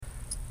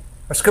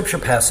Our scripture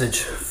passage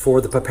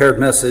for the prepared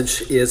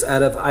message is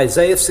out of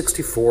Isaiah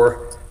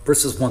 64,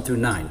 verses 1 through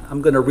 9.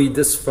 I'm going to read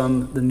this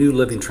from the New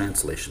Living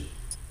Translation.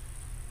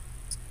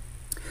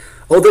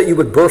 Oh, that you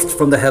would burst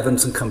from the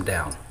heavens and come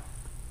down.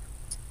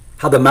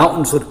 How the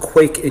mountains would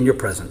quake in your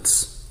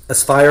presence,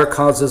 as fire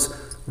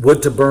causes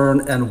wood to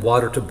burn and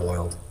water to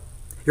boil.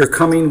 Your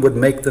coming would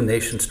make the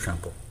nations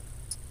tremble.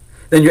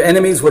 Then your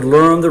enemies would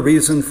learn the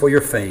reason for your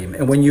fame.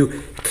 And when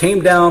you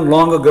came down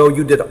long ago,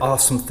 you did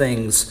awesome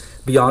things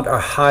beyond our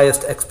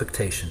highest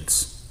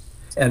expectations.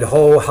 And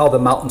oh, how the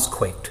mountains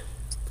quaked.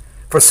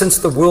 For since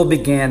the world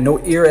began,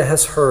 no ear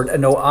has heard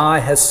and no eye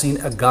has seen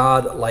a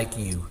God like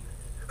you,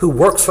 who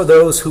works for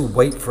those who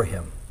wait for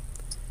him.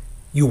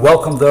 You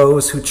welcome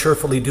those who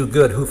cheerfully do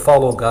good, who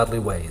follow godly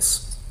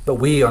ways. But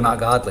we are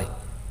not godly.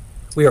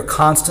 We are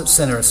constant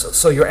sinners,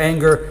 so your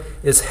anger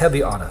is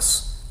heavy on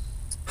us.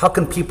 How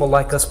can people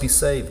like us be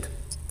saved?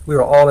 We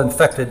are all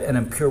infected and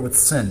impure with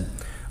sin.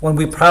 When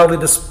we proudly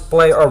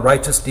display our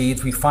righteous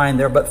deeds, we find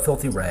they're but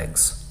filthy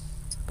rags.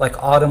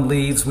 Like autumn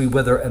leaves, we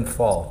wither and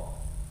fall.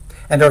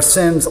 And our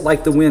sins,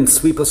 like the wind,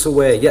 sweep us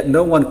away, yet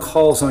no one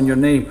calls on your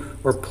name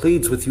or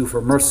pleads with you for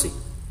mercy.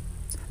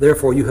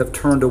 Therefore you have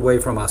turned away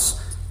from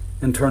us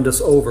and turned us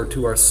over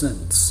to our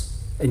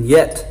sins. And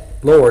yet,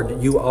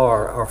 Lord, you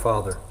are our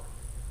Father.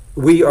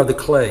 We are the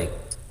clay,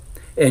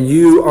 and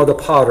you are the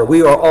potter.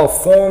 We are all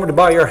formed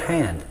by your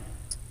hand.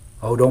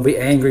 Oh, don't be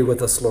angry with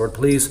us, Lord.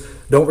 Please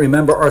don't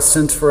remember our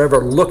sins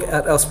forever. Look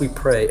at us, we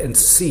pray, and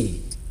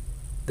see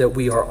that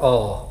we are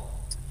all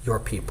your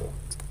people.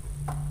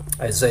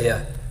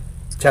 Isaiah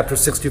chapter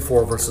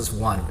 64, verses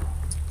 1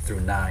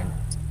 through 9.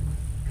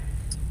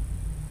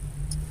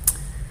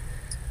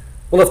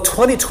 Well, if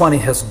 2020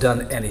 has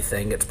done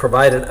anything, it's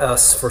provided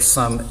for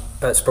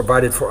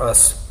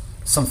us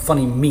some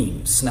funny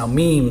memes. Now,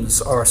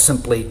 memes are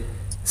simply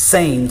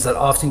sayings that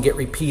often get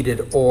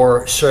repeated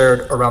or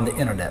shared around the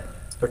internet.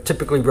 They're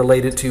typically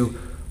related to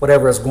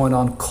whatever is going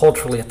on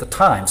culturally at the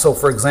time. So,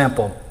 for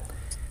example,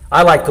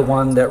 I like the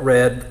one that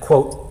read,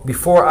 quote,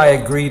 "Before I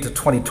agree to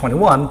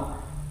 2021,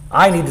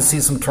 I need to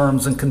see some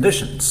terms and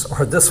conditions."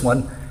 Or this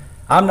one,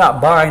 "I'm not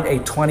buying a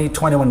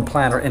 2021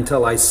 planner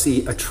until I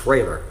see a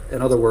trailer."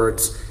 In other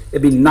words,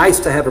 it'd be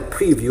nice to have a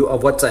preview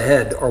of what's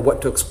ahead or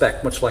what to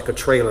expect, much like a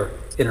trailer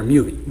in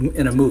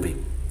a movie.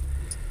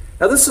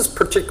 Now, this is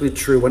particularly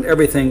true when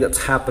everything that's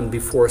happened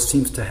before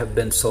seems to have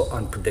been so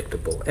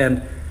unpredictable.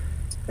 And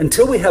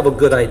until we have a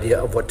good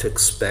idea of what to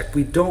expect,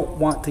 we don't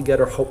want to get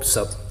our hopes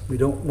up. We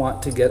don't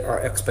want to get our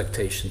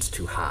expectations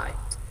too high.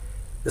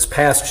 This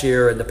past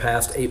year and the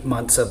past 8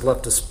 months have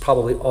left us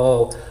probably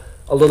all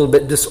a little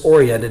bit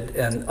disoriented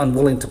and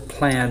unwilling to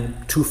plan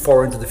too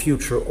far into the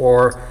future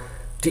or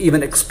to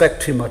even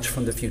expect too much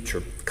from the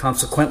future.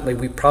 Consequently,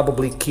 we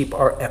probably keep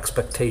our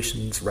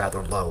expectations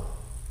rather low.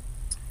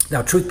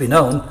 Now, truth be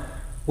known,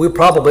 we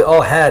probably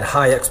all had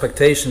high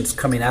expectations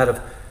coming out of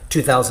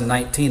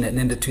 2019 and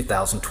into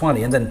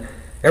 2020, and then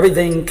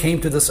everything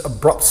came to this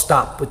abrupt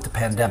stop with the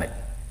pandemic.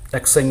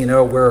 Next thing you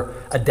know, we're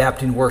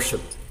adapting worship.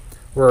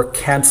 We're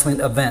canceling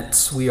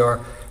events. We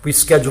are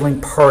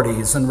rescheduling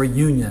parties and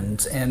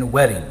reunions and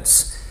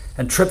weddings,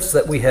 and trips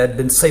that we had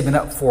been saving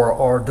up for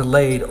are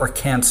delayed or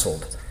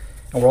canceled.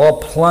 And we're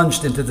all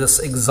plunged into this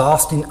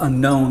exhausting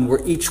unknown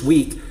where each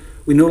week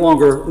we no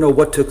longer know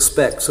what to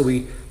expect, so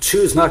we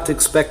choose not to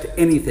expect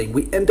anything.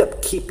 We end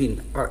up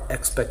keeping our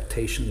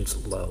expectations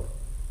low.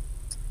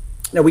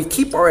 Now, we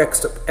keep our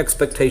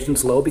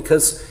expectations low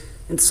because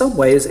in some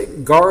ways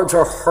it guards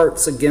our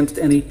hearts against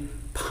any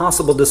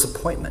possible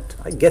disappointment.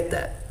 I get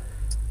that.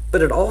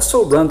 But it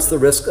also runs the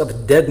risk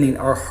of deadening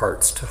our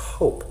hearts to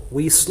hope.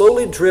 We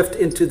slowly drift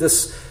into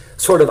this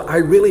sort of "I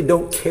really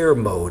don't care"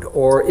 mode,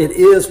 or "it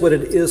is what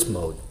it is"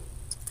 mode.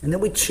 And then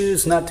we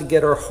choose not to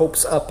get our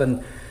hopes up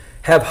and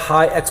have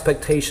high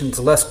expectations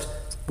lest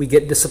we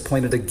get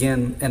disappointed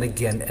again and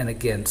again and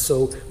again.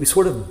 So we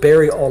sort of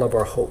bury all of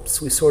our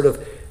hopes. We sort of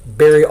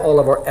bury all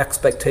of our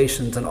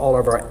expectations and all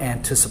of our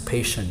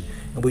anticipation.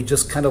 And we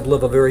just kind of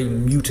live a very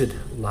muted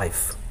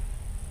life.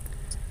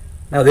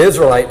 Now, the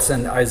Israelites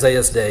in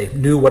Isaiah's day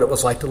knew what it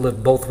was like to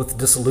live both with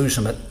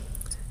disillusionment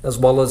as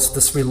well as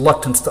this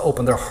reluctance to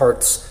open their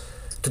hearts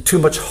to too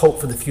much hope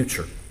for the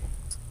future.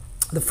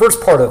 The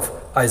first part of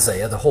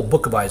Isaiah, the whole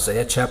book of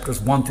Isaiah,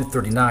 chapters 1 through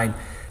 39,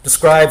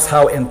 describes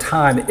how in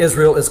time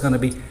Israel is going to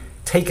be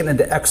taken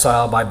into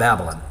exile by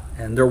Babylon,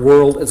 and their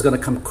world is going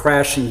to come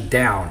crashing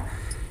down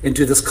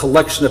into this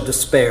collection of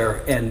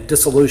despair and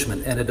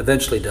disillusionment, and it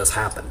eventually does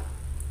happen.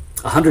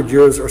 100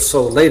 years or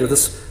so later,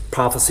 this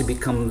prophecy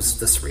becomes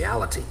this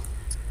reality.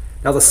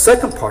 Now, the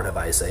second part of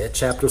Isaiah,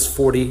 chapters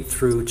 40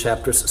 through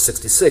chapters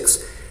 66,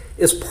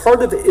 is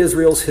part of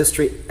Israel's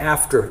history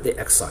after the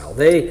exile.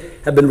 They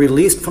have been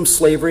released from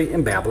slavery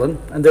in Babylon,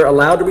 and they're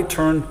allowed to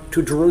return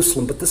to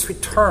Jerusalem, but this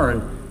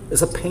return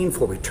is a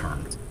painful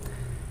return.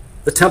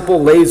 The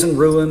temple lays in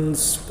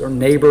ruins. Their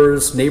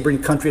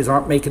neighboring countries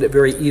aren't making it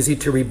very easy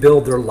to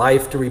rebuild their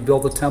life, to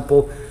rebuild the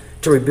temple,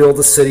 to rebuild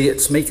the city.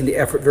 It's making the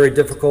effort very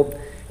difficult.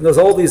 And there's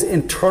all these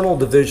internal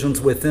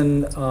divisions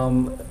within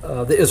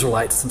the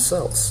Israelites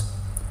themselves.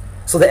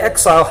 So the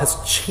exile has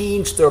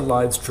changed their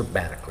lives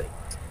dramatically,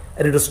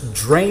 and it has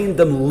drained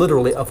them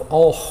literally of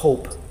all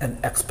hope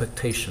and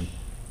expectation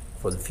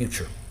for the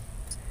future.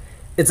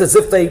 It's as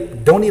if they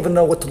don't even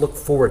know what to look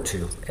forward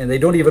to, and they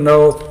don't even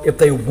know if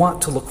they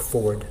want to look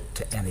forward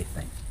to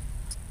anything.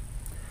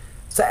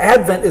 So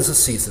Advent is a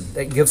season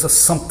that gives us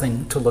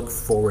something to look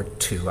forward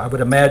to. I would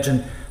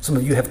imagine some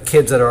of you have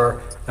kids that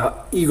are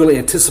eagerly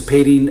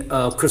anticipating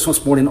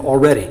Christmas morning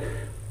already.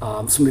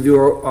 Some of you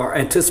are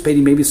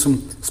anticipating maybe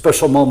some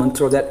special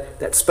moments or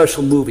that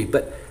special movie,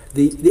 but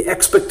the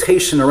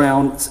expectation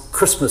around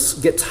Christmas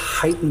gets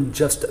heightened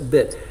just a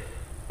bit.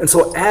 And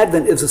so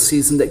Advent is a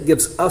season that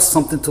gives us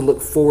something to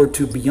look forward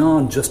to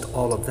beyond just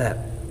all of that.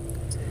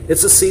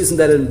 It's a season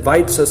that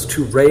invites us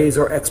to raise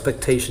our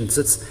expectations.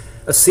 It's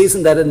a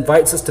season that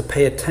invites us to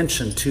pay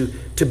attention,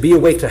 to be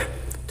awake,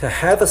 to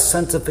have a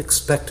sense of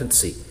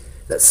expectancy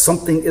that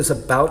something is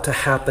about to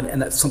happen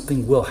and that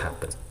something will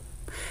happen.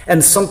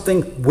 And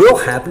something will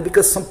happen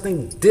because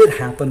something did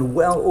happen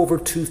well over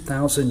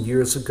 2,000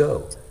 years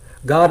ago.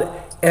 God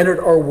entered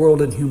our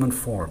world in human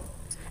form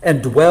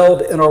and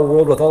dwelled in our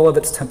world with all of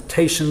its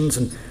temptations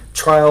and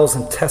trials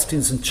and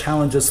testings and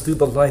challenges through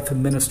the life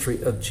and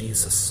ministry of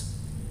Jesus.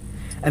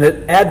 And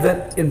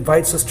Advent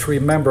invites us to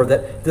remember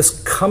that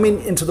this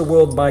coming into the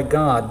world by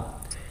God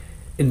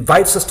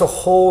invites us to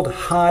hold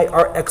high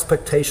our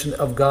expectation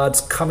of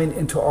God's coming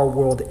into our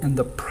world in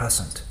the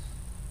present.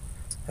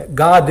 That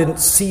God didn't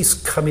cease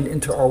coming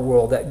into our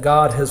world, that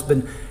God has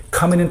been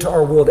coming into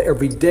our world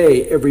every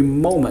day, every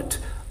moment,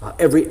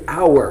 every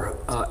hour,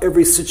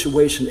 every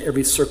situation,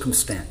 every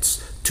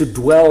circumstance, to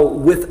dwell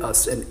with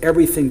us in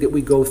everything that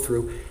we go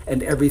through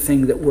and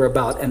everything that we're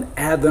about. And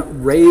Advent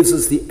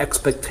raises the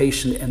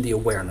expectation and the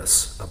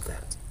awareness of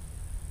that.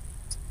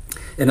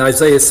 In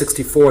Isaiah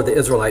 64, the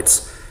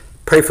Israelites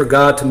pray for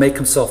God to make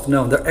himself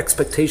known. Their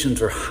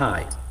expectations are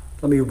high.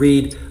 Let me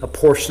read a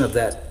portion of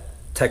that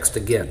text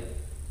again.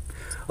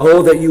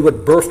 Oh, that you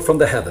would burst from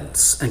the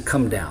heavens and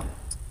come down,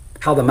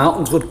 how the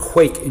mountains would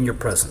quake in your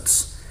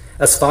presence.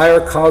 As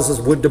fire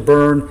causes wood to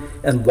burn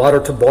and water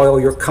to boil,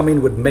 your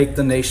coming would make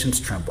the nations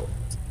tremble.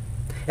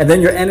 And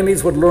then your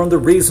enemies would learn the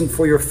reason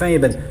for your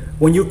fame. And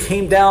when you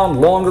came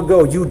down long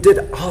ago, you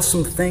did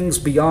awesome things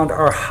beyond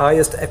our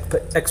highest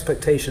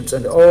expectations.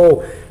 And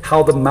oh,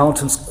 how the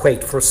mountains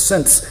quaked. For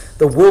since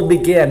the world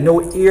began,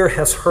 no ear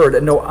has heard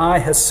and no eye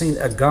has seen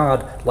a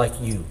God like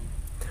you,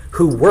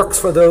 who works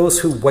for those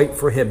who wait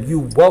for him. You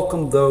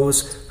welcome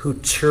those who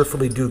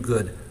cheerfully do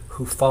good,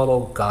 who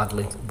follow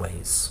godly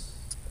ways.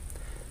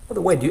 By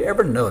the way, do you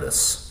ever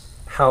notice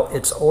how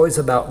it's always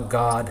about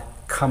God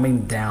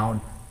coming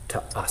down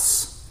to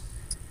us?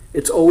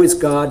 It's always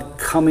God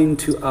coming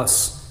to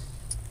us,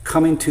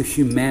 coming to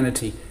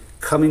humanity,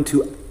 coming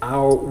to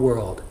our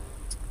world.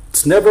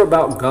 It's never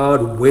about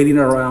God waiting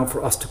around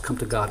for us to come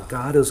to God.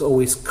 God is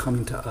always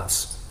coming to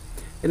us.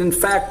 And in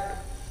fact,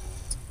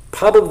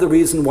 probably the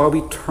reason why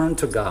we turn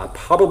to God,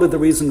 probably the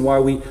reason why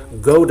we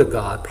go to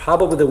God,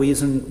 probably the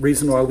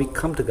reason why we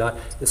come to God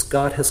is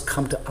God has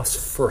come to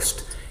us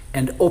first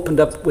and opened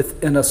up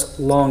within us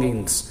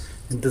longings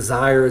and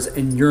desires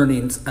and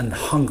yearnings and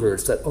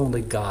hungers that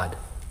only God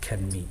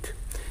can meet.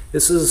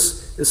 This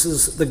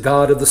is the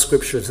God of the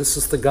Scriptures. This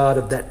is the God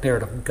of that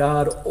narrative.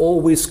 God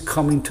always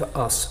coming to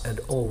us and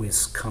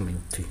always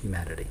coming to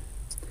humanity.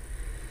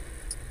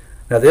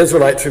 Now, the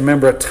Israelites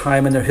remember a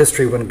time in their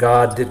history when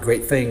God did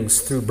great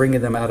things through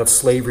bringing them out of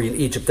slavery in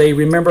Egypt. They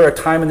remember a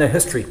time in their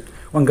history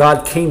when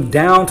God came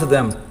down to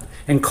them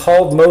and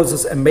called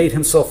Moses and made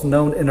himself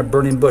known in a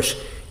burning bush.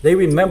 They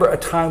remember a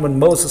time when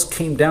Moses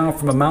came down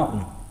from a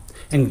mountain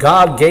and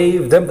God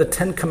gave them the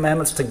 10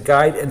 Commandments to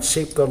guide and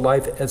shape their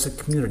life as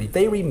a community.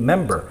 They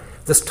remember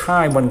this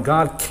time when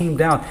God came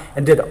down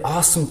and did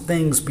awesome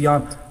things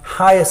beyond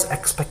highest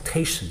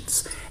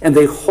expectations. And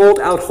they hold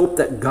out hope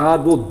that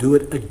God will do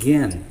it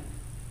again.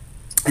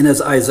 And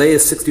as Isaiah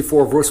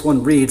 64 verse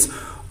 1 reads,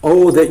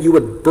 oh, that you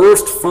would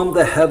burst from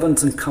the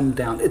heavens and come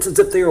down. It's as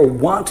if they are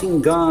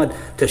wanting God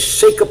to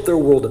shake up their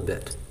world a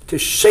bit, to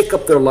shake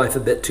up their life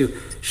a bit, to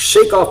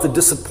shake off the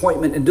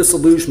disappointment and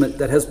disillusionment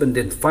that has been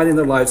defining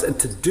their lives, and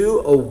to do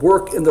a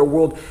work in their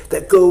world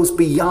that goes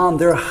beyond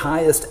their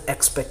highest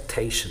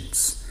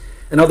expectations.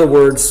 In other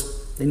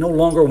words, they no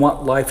longer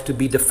want life to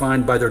be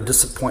defined by their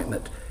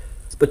disappointment,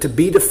 but to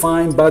be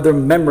defined by their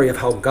memory of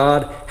how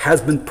God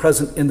has been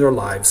present in their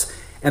lives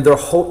and their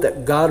hope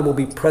that God will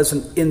be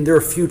present in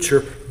their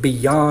future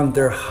beyond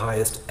their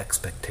highest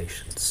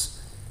expectations.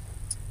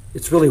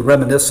 It's really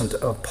reminiscent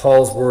of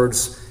Paul's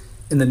words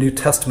in the New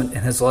Testament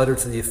in his letter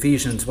to the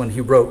Ephesians when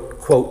he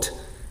wrote, quote,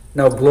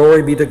 now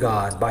glory be to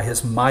God by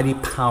his mighty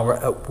power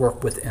at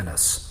work within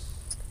us.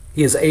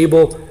 He is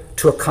able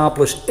to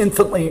accomplish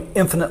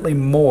infinitely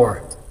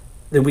more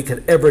than we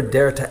could ever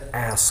dare to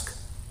ask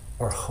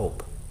or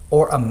hope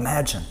or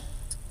imagine.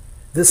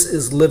 This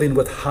is living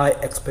with high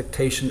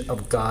expectation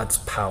of God's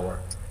power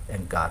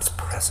and God's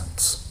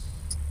presence.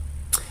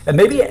 And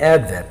maybe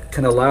Advent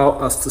can allow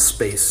us the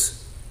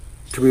space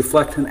to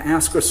reflect and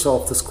ask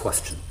ourselves this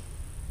question.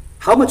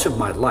 How much of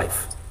my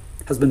life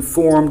has been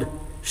formed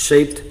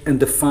shaped, and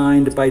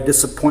defined by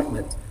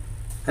disappointment?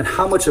 And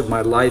how much of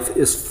my life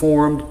is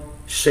formed,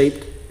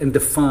 shaped, and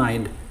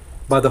defined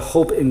by the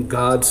hope in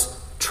God's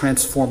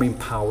transforming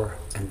power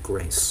and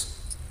grace?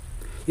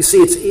 You see,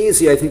 it's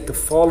easy, I think, to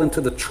fall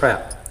into the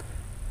trap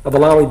of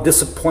allowing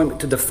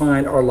disappointment to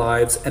define our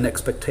lives and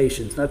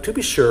expectations. Now, to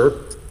be sure,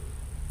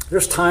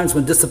 there's times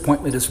when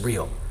disappointment is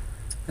real,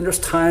 and there's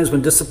times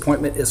when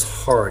disappointment is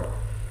hard,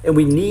 and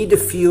we need to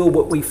feel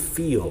what we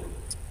feel.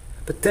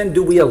 But then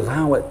do we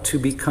allow it to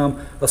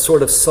become a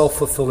sort of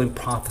self-fulfilling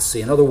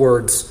prophecy? In other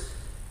words,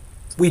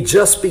 we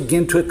just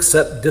begin to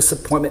accept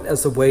disappointment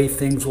as the way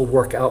things will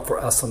work out for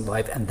us in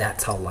life, and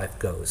that's how life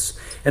goes.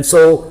 And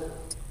so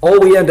all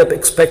we end up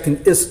expecting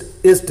is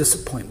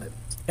disappointment.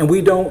 And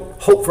we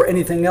don't hope for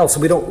anything else,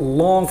 and we don't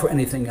long for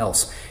anything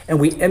else. And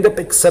we end up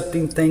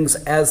accepting things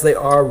as they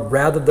are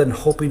rather than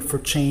hoping for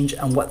change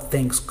and what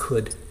things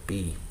could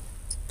be.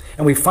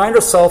 And we find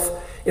ourselves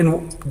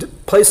in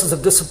places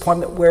of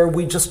disappointment where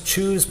we just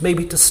choose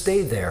maybe to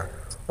stay there,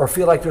 or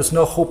feel like there's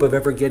no hope of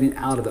ever getting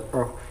out of it,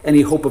 or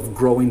any hope of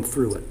growing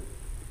through it.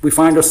 We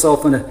find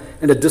ourselves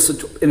in a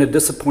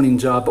disappointing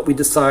job, but we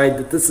decide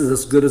that this is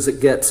as good as it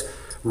gets,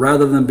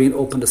 rather than being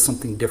open to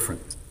something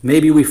different.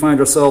 Maybe we find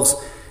ourselves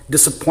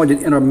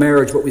disappointed in our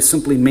marriage, but we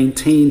simply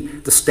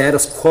maintain the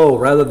status quo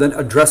rather than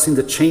addressing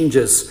the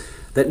changes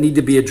that need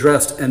to be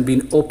addressed and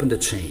being open to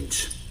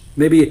change.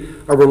 Maybe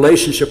a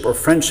relationship or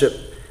friendship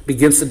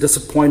begins to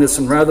disappoint us,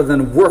 and rather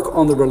than work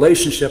on the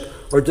relationship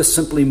or just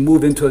simply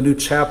move into a new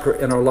chapter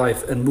in our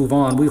life and move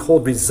on, we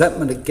hold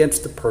resentment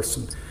against the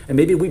person, and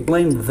maybe we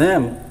blame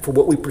them for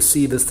what we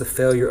perceive as the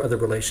failure of the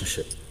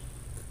relationship.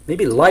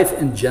 Maybe life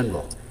in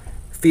general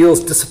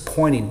feels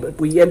disappointing, but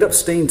we end up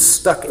staying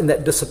stuck in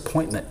that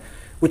disappointment,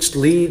 which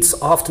leads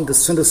often to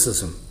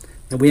cynicism,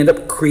 and we end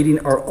up creating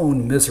our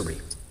own misery.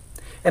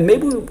 And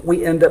maybe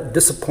we end up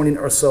disappointing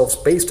ourselves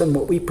based on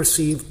what we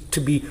perceive to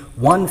be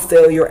one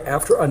failure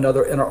after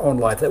another in our own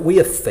life, that we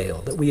have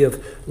failed, that we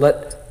have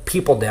let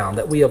people down,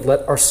 that we have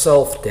let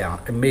ourselves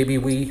down, and maybe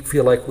we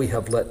feel like we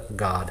have let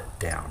God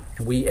down.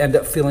 And we end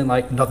up feeling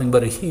like nothing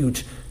but a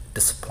huge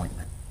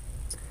disappointment.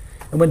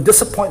 And when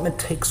disappointment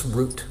takes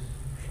root,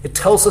 it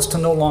tells us to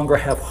no longer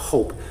have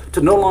hope,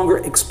 to no longer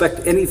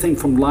expect anything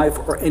from life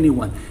or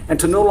anyone, and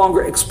to no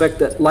longer expect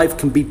that life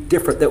can be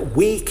different, that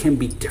we can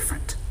be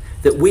different,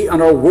 that we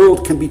and our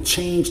world can be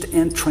changed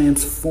and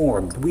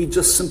transformed. We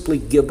just simply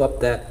give up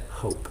that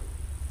hope.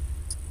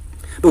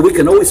 But we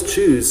can always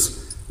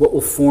choose what will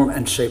form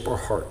and shape our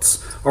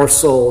hearts, our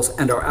souls,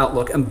 and our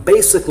outlook, and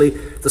basically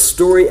the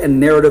story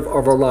and narrative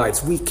of our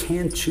lives. We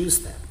can choose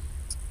that.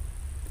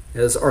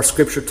 As our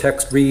scripture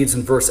text reads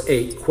in verse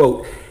 8,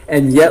 quote,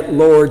 "And yet,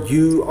 Lord,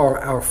 you are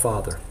our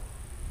Father.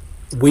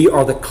 We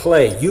are the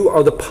clay, you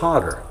are the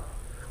potter.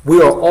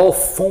 We are all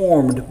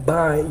formed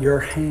by your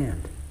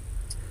hand."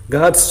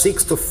 God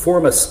seeks to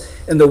form us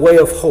in the way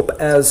of hope,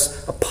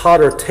 as a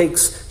potter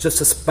takes just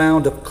this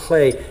mound of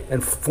clay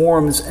and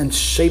forms and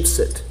shapes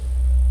it.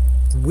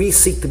 We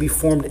seek to be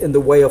formed in the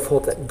way of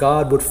hope, that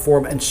God would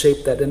form and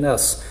shape that in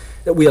us,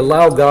 that we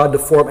allow God to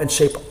form and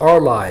shape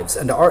our lives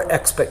and our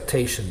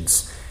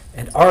expectations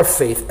and our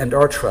faith and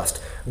our trust.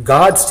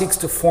 God seeks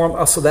to form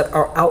us so that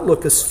our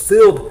outlook is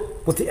filled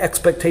with the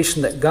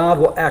expectation that God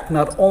will act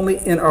not only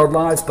in our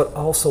lives but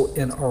also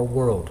in our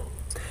world.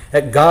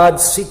 That God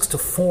seeks to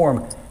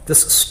form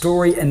this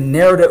story and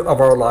narrative of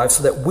our lives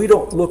so that we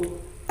don't look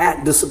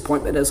at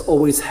disappointment as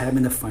always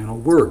having the final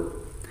word.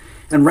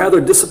 And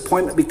rather,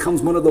 disappointment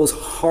becomes one of those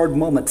hard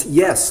moments.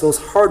 Yes, those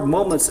hard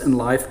moments in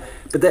life,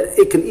 but that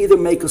it can either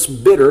make us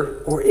bitter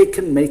or it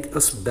can make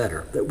us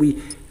better. That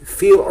we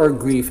feel our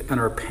grief and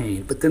our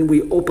pain, but then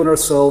we open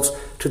ourselves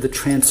to the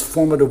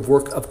transformative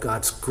work of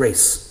God's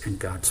grace and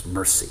God's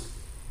mercy.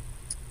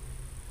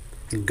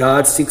 And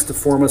God seeks to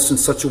form us in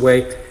such a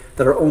way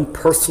that our own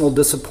personal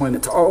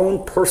disappointments, our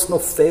own personal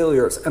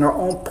failures, and our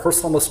own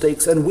personal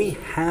mistakes, and we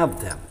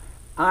have them.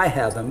 I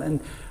have them,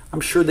 and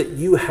I'm sure that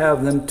you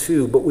have them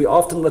too, but we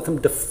often let them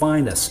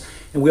define us,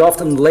 and we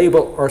often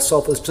label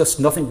ourselves as just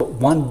nothing but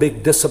one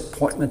big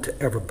disappointment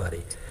to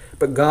everybody.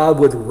 But God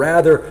would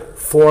rather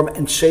form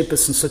and shape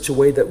us in such a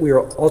way that we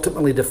are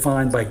ultimately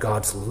defined by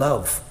God's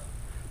love,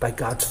 by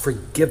God's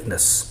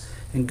forgiveness,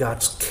 and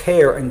God's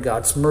care and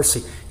God's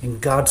mercy, and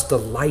God's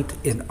delight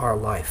in our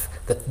life.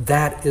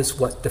 That is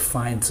what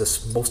defines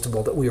us most of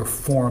all, that we are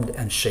formed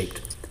and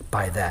shaped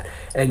by that.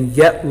 And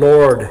yet,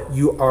 Lord,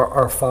 you are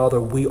our Father,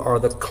 we are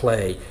the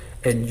clay,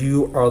 and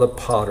you are the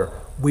potter.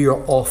 We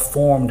are all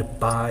formed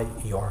by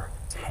your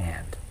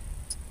hand.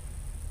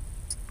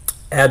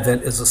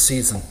 Advent is a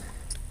season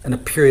and a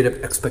period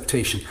of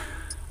expectation.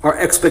 Our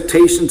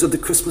expectations of the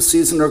Christmas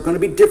season are going to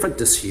be different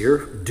this year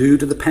due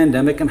to the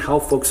pandemic and how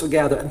folks will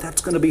gather, and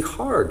that's going to be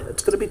hard.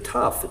 It's going to be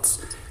tough. It's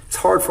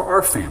hard for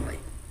our family.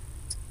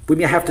 We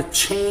may have to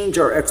change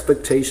our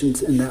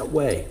expectations in that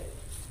way.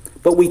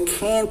 But we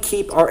can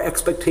keep our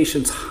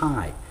expectations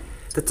high,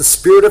 that the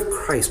Spirit of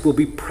Christ will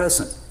be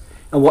present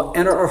and will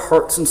enter our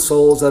hearts and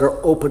souls that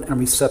are open and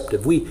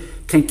receptive. We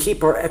can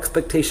keep our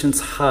expectations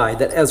high,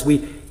 that as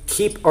we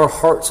keep our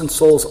hearts and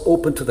souls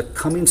open to the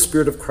coming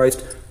Spirit of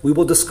Christ, we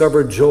will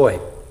discover joy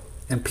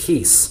and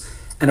peace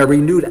and a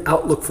renewed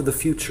outlook for the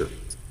future.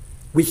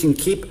 We can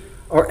keep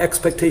our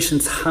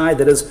expectations high,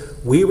 that as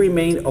we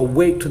remain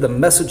awake to the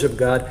message of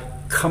God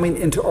coming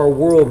into our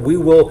world, we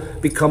will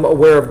become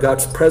aware of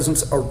God's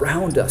presence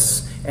around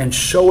us and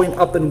showing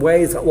up in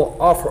ways that will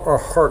offer our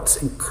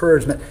hearts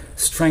encouragement,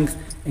 strength,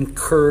 and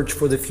courage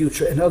for the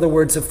future. In other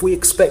words, if we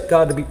expect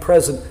God to be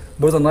present,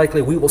 more than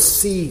likely we will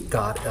see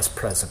God as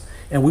present,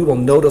 and we will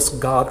notice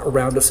God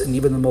around us in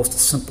even the most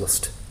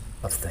simplest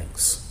of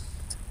things.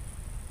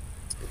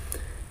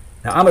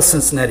 Now, I'm a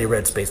Cincinnati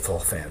Reds baseball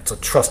fan, so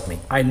trust me,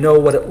 I know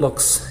what it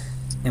looks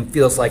and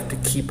feels like to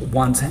keep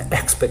one's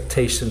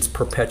expectations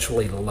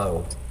perpetually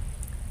low.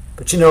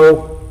 But you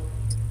know,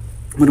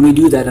 when we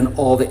do that in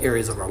all the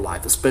areas of our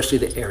life, especially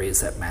the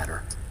areas that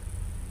matter,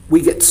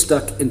 we get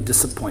stuck in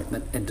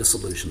disappointment and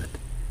disillusionment,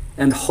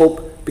 and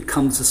hope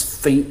becomes this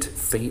faint,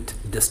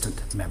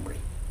 distant memory.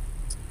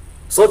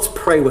 So let's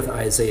pray with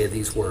Isaiah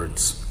these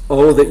words.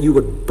 Oh, that you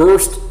would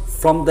burst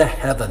from the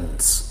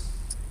heavens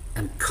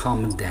and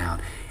come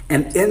down.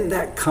 And in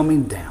that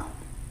coming down,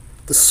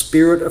 the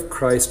Spirit of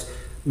Christ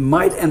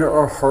might enter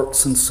our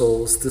hearts and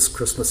souls this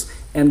Christmas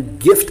and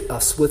gift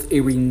us with a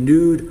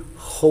renewed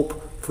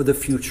hope for the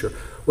future,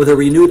 with a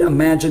renewed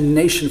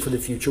imagination for the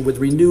future, with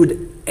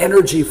renewed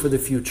energy for the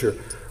future,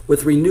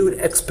 with renewed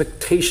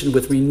expectation,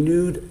 with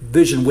renewed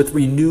vision, with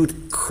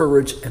renewed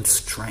courage and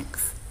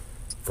strength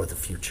for the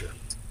future.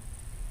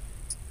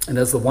 And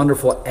as the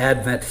wonderful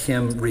Advent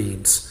hymn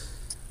reads,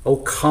 O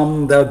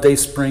come, thou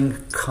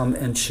dayspring, come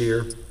and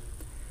cheer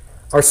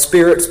our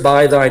spirits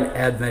by thine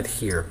advent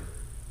here.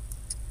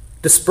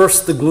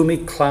 Disperse the gloomy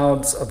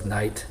clouds of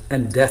night,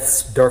 and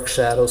death's dark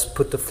shadows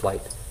put to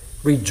flight.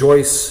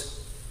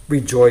 Rejoice,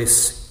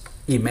 rejoice,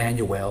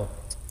 Emmanuel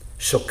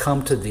shall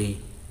come to thee,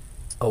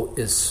 O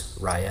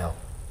Israel.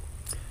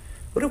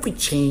 What if we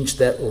change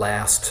that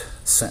last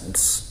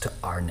sentence to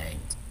our name?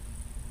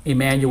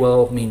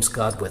 Emmanuel means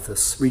God with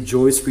us.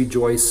 Rejoice,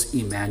 rejoice,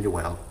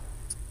 Emmanuel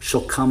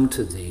shall come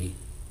to thee,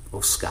 O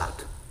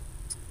Scott.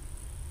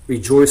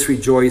 Rejoice,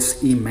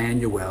 rejoice,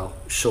 Emmanuel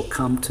shall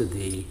come to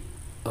thee,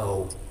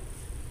 O.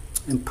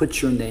 And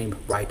put your name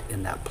right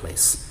in that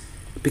place,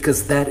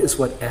 because that is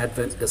what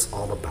Advent is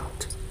all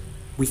about.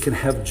 We can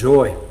have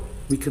joy,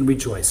 we can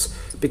rejoice,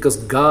 because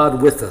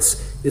God with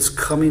us is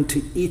coming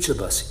to each of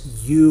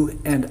us,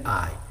 you and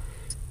I,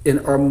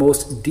 in our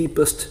most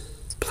deepest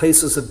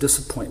places of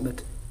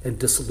disappointment and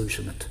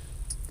disillusionment,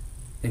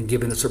 and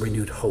giving us a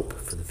renewed hope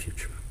for the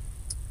future.